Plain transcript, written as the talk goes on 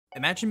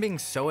Imagine being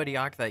so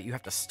idiotic that you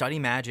have to study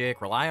magic,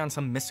 rely on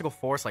some mystical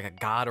force like a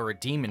god or a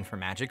demon for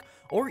magic,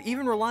 or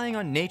even relying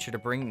on nature to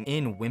bring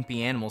in wimpy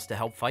animals to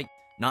help fight.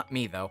 Not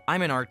me though,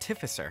 I'm an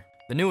Artificer,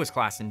 the newest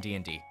class in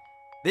D&D.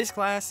 This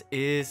class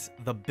is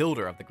the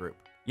builder of the group.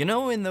 You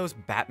know in those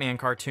Batman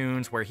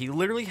cartoons where he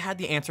literally had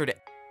the answer to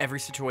every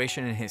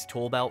situation in his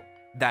tool belt?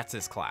 That's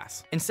his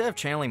class. Instead of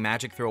channeling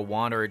magic through a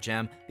wand or a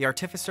gem, the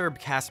Artificer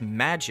casts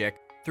magic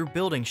through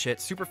building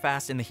shit super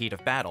fast in the heat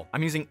of battle.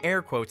 I'm using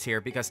air quotes here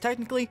because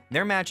technically,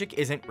 their magic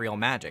isn't real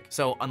magic.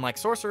 So unlike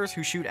sorcerers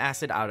who shoot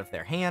acid out of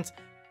their hands,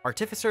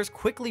 Artificers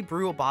quickly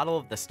brew a bottle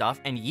of the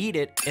stuff and yeet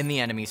it in the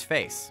enemy's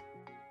face.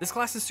 This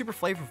class is super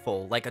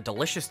flavorful, like a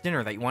delicious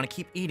dinner that you want to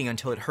keep eating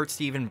until it hurts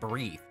to even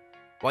breathe.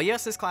 While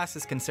yes, this class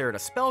is considered a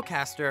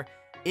spellcaster,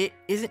 it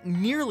isn't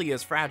nearly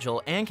as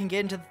fragile and can get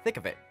into the thick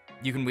of it.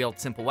 You can wield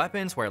simple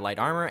weapons, wear light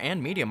armor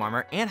and medium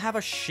armor, and have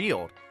a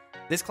shield.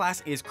 This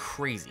class is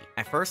crazy.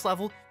 At first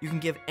level, you can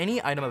give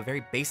any item a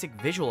very basic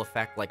visual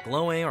effect like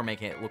glowing or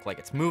making it look like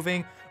it's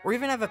moving, or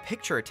even have a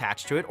picture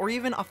attached to it, or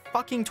even a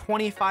fucking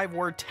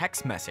 25-word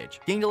text message.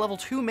 Getting to level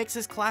 2 makes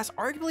this class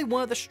arguably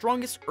one of the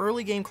strongest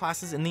early game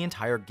classes in the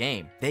entire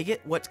game. They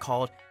get what's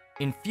called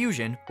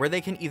Infusion, where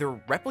they can either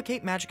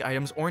replicate magic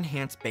items or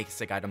enhance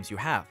basic items you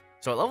have.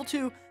 So at level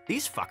 2,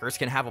 these fuckers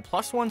can have a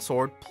 +1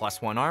 sword,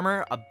 +1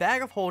 armor, a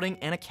bag of holding,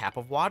 and a cap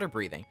of water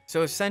breathing.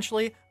 So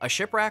essentially, a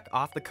shipwreck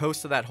off the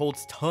coast that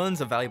holds tons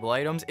of valuable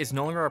items is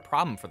no longer a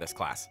problem for this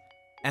class.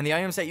 And the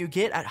items that you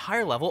get at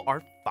higher level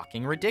are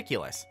fucking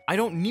ridiculous. I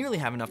don't nearly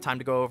have enough time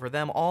to go over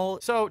them all,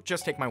 so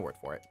just take my word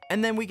for it.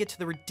 And then we get to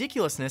the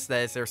ridiculousness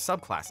that is their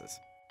subclasses.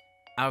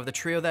 Out of the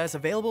trio that is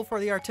available for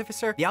the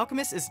Artificer, the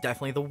Alchemist is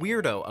definitely the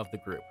weirdo of the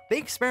group. They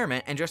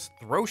experiment and just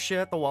throw shit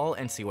at the wall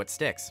and see what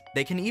sticks.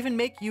 They can even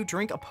make you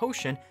drink a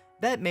potion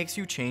that makes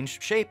you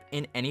change shape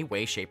in any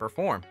way, shape, or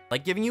form.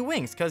 Like giving you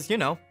wings, cause you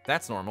know,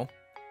 that's normal.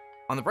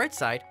 On the bright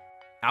side,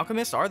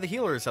 Alchemists are the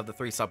healers of the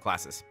 3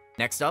 subclasses.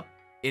 Next up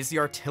is the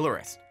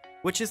Artillerist,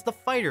 which is the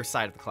fighter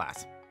side of the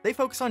class. They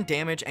focus on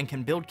damage and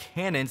can build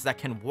cannons that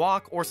can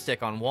walk or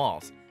stick on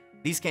walls.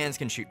 These cannons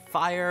can shoot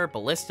fire,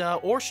 ballista,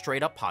 or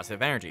straight up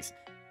positive energies.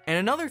 And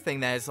another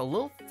thing that is a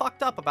little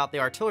fucked up about the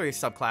artillery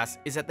subclass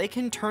is that they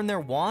can turn their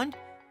wand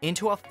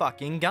into a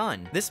fucking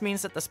gun. This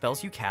means that the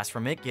spells you cast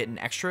from it get an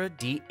extra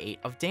D8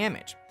 of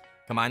damage.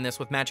 Combine this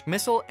with magic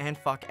missile and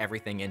fuck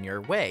everything in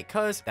your way,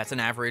 cause that's an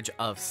average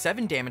of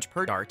 7 damage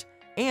per dart,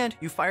 and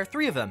you fire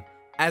 3 of them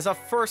as a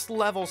first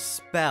level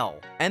spell.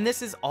 And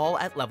this is all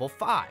at level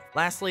 5.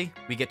 Lastly,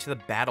 we get to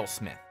the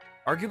Battlesmith,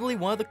 arguably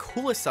one of the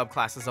coolest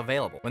subclasses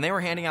available. When they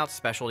were handing out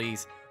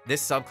specialties,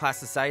 this subclass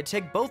decided to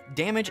take both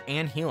damage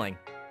and healing,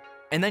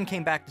 and then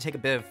came back to take a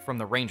bit from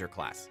the Ranger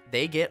class.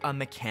 They get a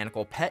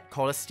mechanical pet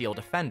called a Steel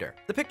Defender.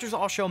 The pictures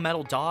all show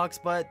metal dogs,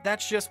 but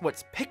that's just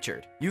what's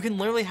pictured. You can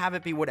literally have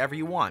it be whatever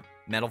you want.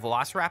 Metal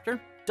Velociraptor?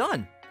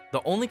 Done.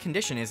 The only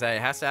condition is that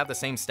it has to have the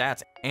same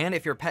stats, and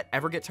if your pet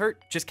ever gets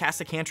hurt, just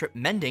cast a cantrip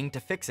Mending to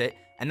fix it,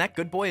 and that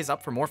good boy is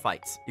up for more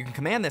fights. You can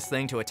command this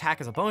thing to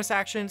attack as a bonus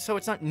action, so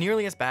it's not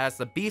nearly as bad as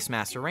the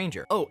Beastmaster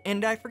Ranger. Oh,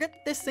 and I forget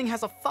that this thing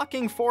has a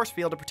fucking force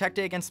field to protect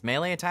it against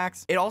melee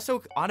attacks. It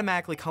also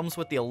automatically comes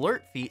with the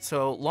alert feat,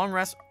 so long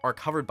rests are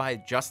covered by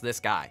just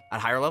this guy.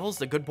 At higher levels,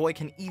 the good boy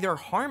can either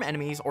harm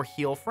enemies or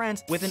heal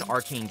friends with an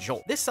arcane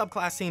jolt. This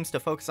subclass seems to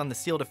focus on the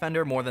Steel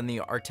Defender more than the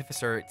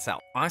Artificer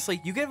itself.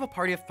 Honestly, you give a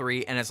party of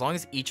 3, and as long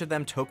as each of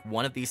them took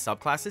one of these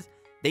subclasses,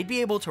 they'd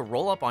be able to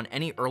roll up on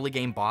any early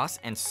game boss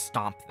and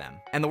stomp them.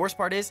 And the worst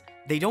part is,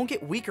 they don't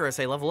get weaker as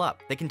they level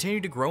up. They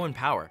continue to grow in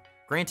power.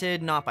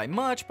 Granted, not by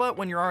much, but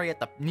when you're already at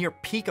the near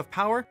peak of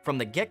power from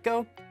the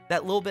get-go,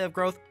 that little bit of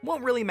growth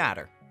won't really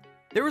matter.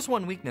 There is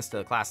one weakness to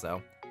the class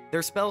though.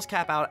 Their spells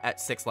cap out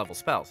at 6 level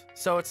spells,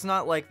 so it's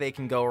not like they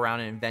can go around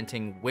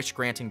inventing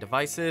wish-granting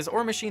devices or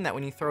a machine that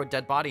when you throw a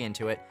dead body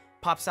into it,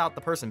 pops out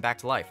the person back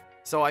to life.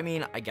 So I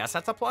mean, I guess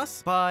that's a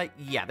plus, but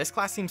yeah, this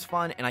class seems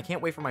fun and I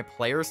can't wait for my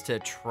players to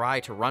try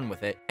to run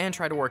with it and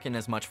try to work in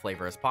as much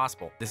flavor as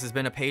possible. This has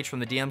been a page from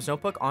the DM's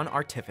Notebook on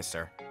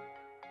Artificer.